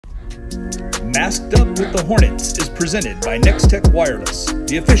Masked Up with the Hornets is presented by Nex-Tech Wireless,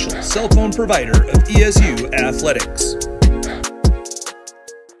 the official cell phone provider of ESU Athletics.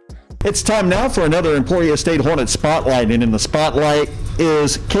 It's time now for another Emporia State Hornets Spotlight, and in the spotlight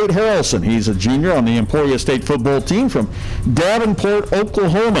is Cade Harelson. He's a junior on the Emporia State football team from Davenport,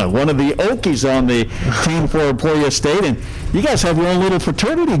 Oklahoma, one of the Okies on the team for Emporia State. And you guys have your own little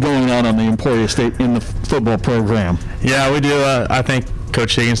fraternity going on the Emporia State in the football program. Yeah, we do. I think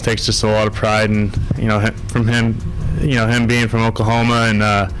Coach Higgins takes just a lot of pride in, from him, him being from Oklahoma, and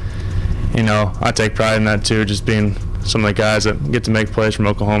I take pride in that too, just being some of the guys that get to make plays from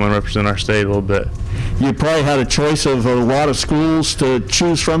Oklahoma and represent our state a little bit. You probably had a choice of a lot of schools to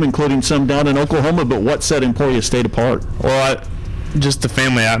choose from, including some down in Oklahoma, but what set Emporia State apart? Well, just the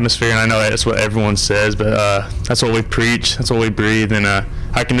family atmosphere, and I know that's what everyone says, but that's what we preach, that's what we breathe, and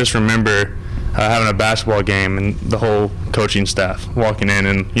I can just remember having a basketball game and the whole coaching staff walking in,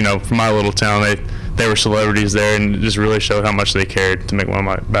 and from my little town, they were celebrities there, and it just really showed how much they cared to make one of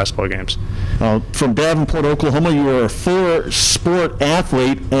my basketball games. From Davenport, Oklahoma, you were a four-sport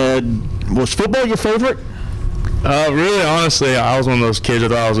athlete. Was football your favorite? Really, honestly, I was one of those kids that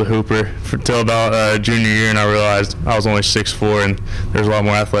thought I was a hooper until about junior year, and I realized I was only 6'4", and there's a lot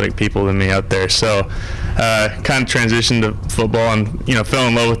more athletic people than me out there. So kind of transitioned to football and, fell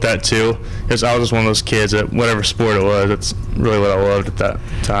in love with that too, because I was just one of those kids that whatever sport it was, that's really what I loved at that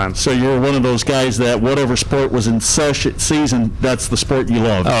time. So you were one of those guys that whatever sport was in season, that's the sport you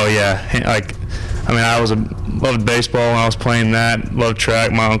loved? Oh, yeah. I loved baseball when I was playing that, loved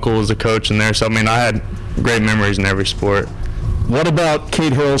track. My uncle was a coach in there, so I had great memories in every sport. What about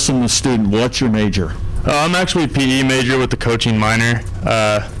Cade Harelson, the student? What's your major? I'm actually a PE major with a coaching minor.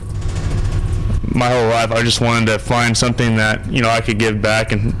 My whole life, I just wanted to find something that I could give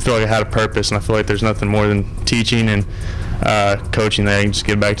back and feel like I had a purpose. And I feel like there's nothing more than teaching and coaching that I can just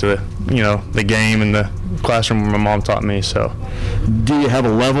give back to the game and the classroom where my mom taught me. So, do you have a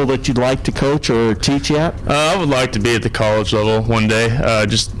level that you'd like to coach or teach at? I would like to be at the college level one day.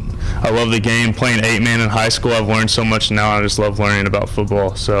 I love the game. Playing 8-man in high school, I've learned so much now. I just love learning about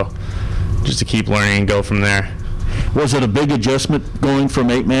football. So, just to keep learning and go from there. Was it a big adjustment going from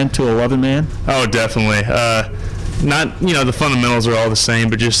 8-man to 11-man? Oh, definitely. Not, the fundamentals are all the same,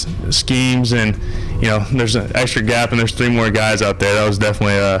 but just schemes and, there's an extra gap and there's 3 more guys out there. That was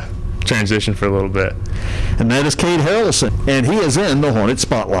definitely a transition for a little bit. And that is Cade Harelson, and he is in the Hornet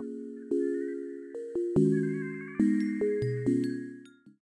Spotlight.